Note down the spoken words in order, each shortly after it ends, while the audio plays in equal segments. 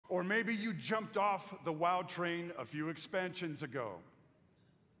Or maybe you jumped off the WoW train a few expansions ago.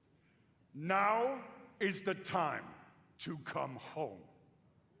 Now is the time to come home.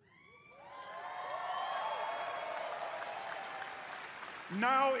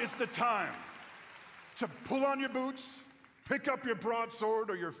 Now is the time to pull on your boots, pick up your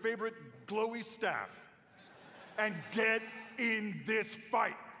broadsword or your favorite glowy staff, and get in this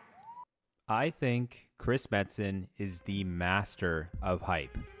fight. I think Chris Metzen is the master of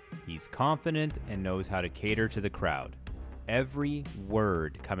hype. He's confident and knows how to cater to the crowd. Every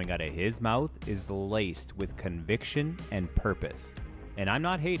word coming out of his mouth is laced with conviction and purpose. And I'm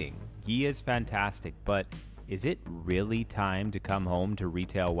not hating. He is fantastic, but is it really time to come home to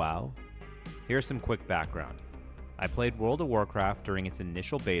retail WoW? Here's some quick background. I played World of Warcraft during its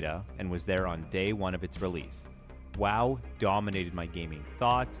initial beta and was there on day one of its release. WoW dominated my gaming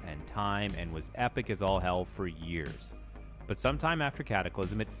thoughts and time and was epic as all hell for years. But sometime after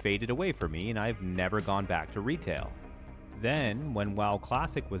Cataclysm, it faded away from me and I've never gone back to retail. Then, when WoW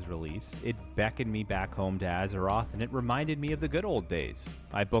Classic was released, it beckoned me back home to Azeroth and it reminded me of the good old days.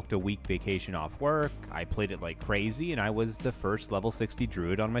 I booked a week vacation off work, I played it like crazy, and I was the first level 60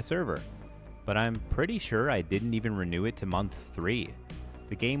 druid on my server. But I'm pretty sure I didn't even renew it to month 3.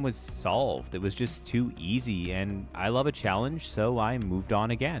 The game was solved, it was just too easy, and I love a challenge, so I moved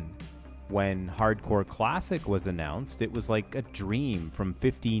on again. When Hardcore Classic was announced, it was like a dream from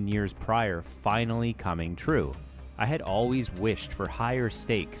 15 years prior finally coming true. I had always wished for higher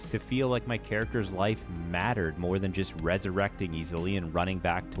stakes, to feel like my character's life mattered more than just resurrecting easily and running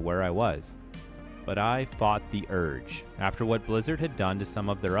back to where I was. But I fought the urge. After what Blizzard had done to some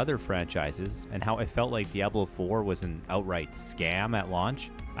of their other franchises, and how I felt like Diablo 4 was an outright scam at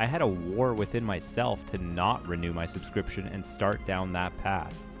launch, I had a war within myself to not renew my subscription and start down that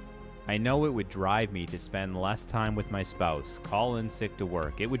path. I know it would drive me to spend less time with my spouse, call in sick to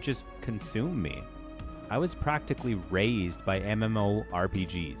work, it would just consume me. I was practically raised by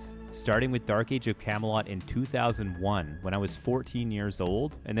MMORPGs, starting with Dark Age of Camelot in 2001 when I was 14 years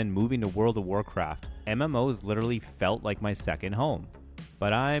old, and then moving to World of Warcraft. MMOs literally felt like my second home.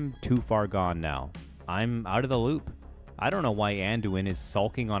 But I'm too far gone now. I'm out of the loop. I don't know why Anduin is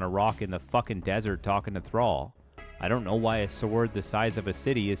sulking on a rock in the fucking desert talking to Thrall. I don't know why a sword the size of a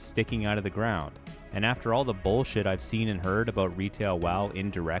city is sticking out of the ground. And after all the bullshit I've seen and heard about retail WoW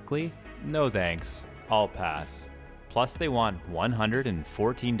indirectly, no thanks. I'll pass. Plus they want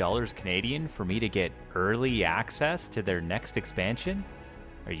 $114 Canadian for me to get early access to their next expansion?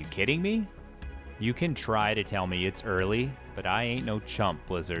 Are you kidding me? You can try to tell me it's early, but I ain't no chump,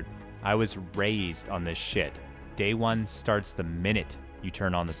 Blizzard. I was raised on this shit. Day one starts the minute you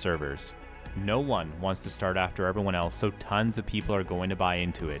turn on the servers. No one wants to start after everyone else, so tons of people are going to buy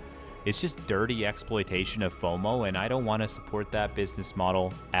into it. It's just dirty exploitation of FOMO, and I don't want to support that business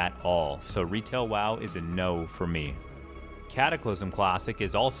model at all. So retail WoW is a no for me. Cataclysm Classic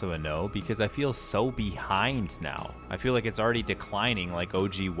is also a no because I feel so behind now. I feel like it's already declining like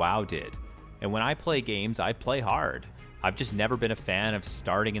OG WoW did. And when I play games, I play hard. I've just never been a fan of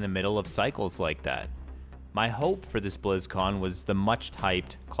starting in the middle of cycles like that. My hope for this BlizzCon was the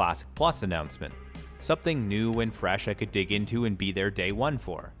much-hyped Classic Plus announcement. Something new and fresh I could dig into and be there day one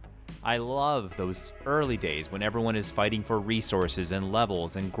for. I love those early days when everyone is fighting for resources and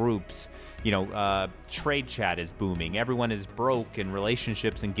levels and groups. Trade chat is booming, everyone is broke, and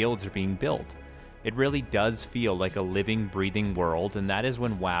relationships and guilds are being built. It really does feel like a living, breathing world, and that is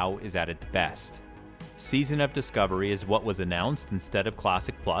when WoW is at its best. Season of Discovery is what was announced instead of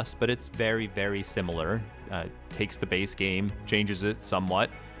Classic Plus, but it's very, very similar. Takes the base game, changes it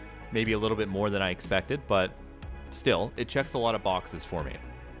somewhat, maybe a little bit more than I expected, but still, it checks a lot of boxes for me.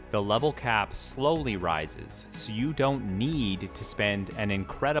 The level cap slowly rises, so you don't need to spend an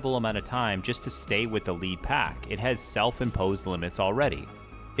incredible amount of time just to stay with the lead pack. It has self-imposed limits already.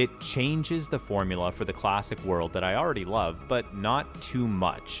 It changes the formula for the classic world that I already love, but not too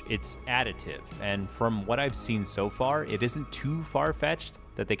much. It's additive, and from what I've seen so far, it isn't too far-fetched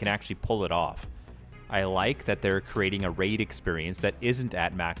that they can actually pull it off. I like that they're creating a raid experience that isn't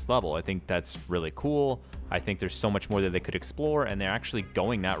at max level. I think that's really cool. I think there's so much more that they could explore, and they're actually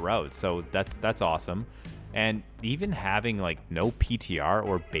going that route, so that's awesome. And even having like no PTR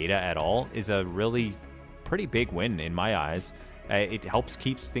or beta at all is a really pretty big win in my eyes. It helps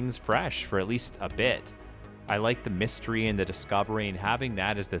keeps things fresh for at least a bit. I like the mystery and the discovery, and having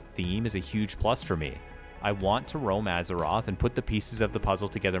that as the theme is a huge plus for me. I want to roam Azeroth and put the pieces of the puzzle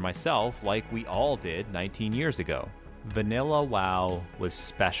together myself like we all did 19 years ago. Vanilla WoW was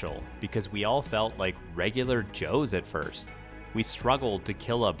special because we all felt like regular Joes at first. We struggled to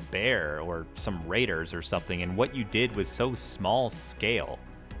kill a bear or some raiders or something, and what you did was so small scale.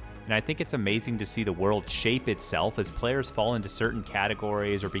 and I think it's amazing to see the world shape itself as players fall into certain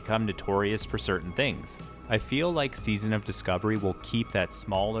categories or become notorious for certain things. I feel like Season of Discovery will keep that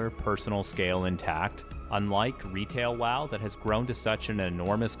smaller personal scale intact. Unlike retail WoW that has grown to such an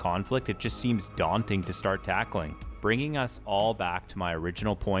enormous conflict, it just seems daunting to start tackling. Bringing us all back to my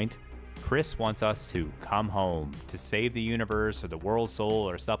original point, Chris wants us to come home, to save the universe or the world soul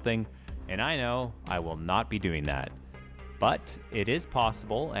or something, and I know I will not be doing that. But it is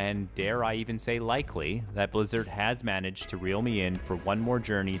possible, and dare I even say likely, that Blizzard has managed to reel me in for one more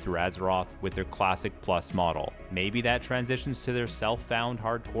journey through Azeroth with their Classic Plus model. Maybe that transitions to their self-found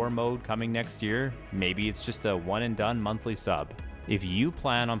hardcore mode coming next year. Maybe it's just a one-and-done monthly sub. If you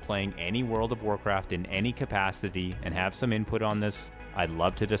plan on playing any World of Warcraft in any capacity and have some input on this, I'd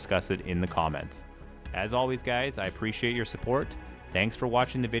love to discuss it in the comments. As always, guys, I appreciate your support. Thanks for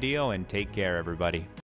watching the video, and take care, everybody.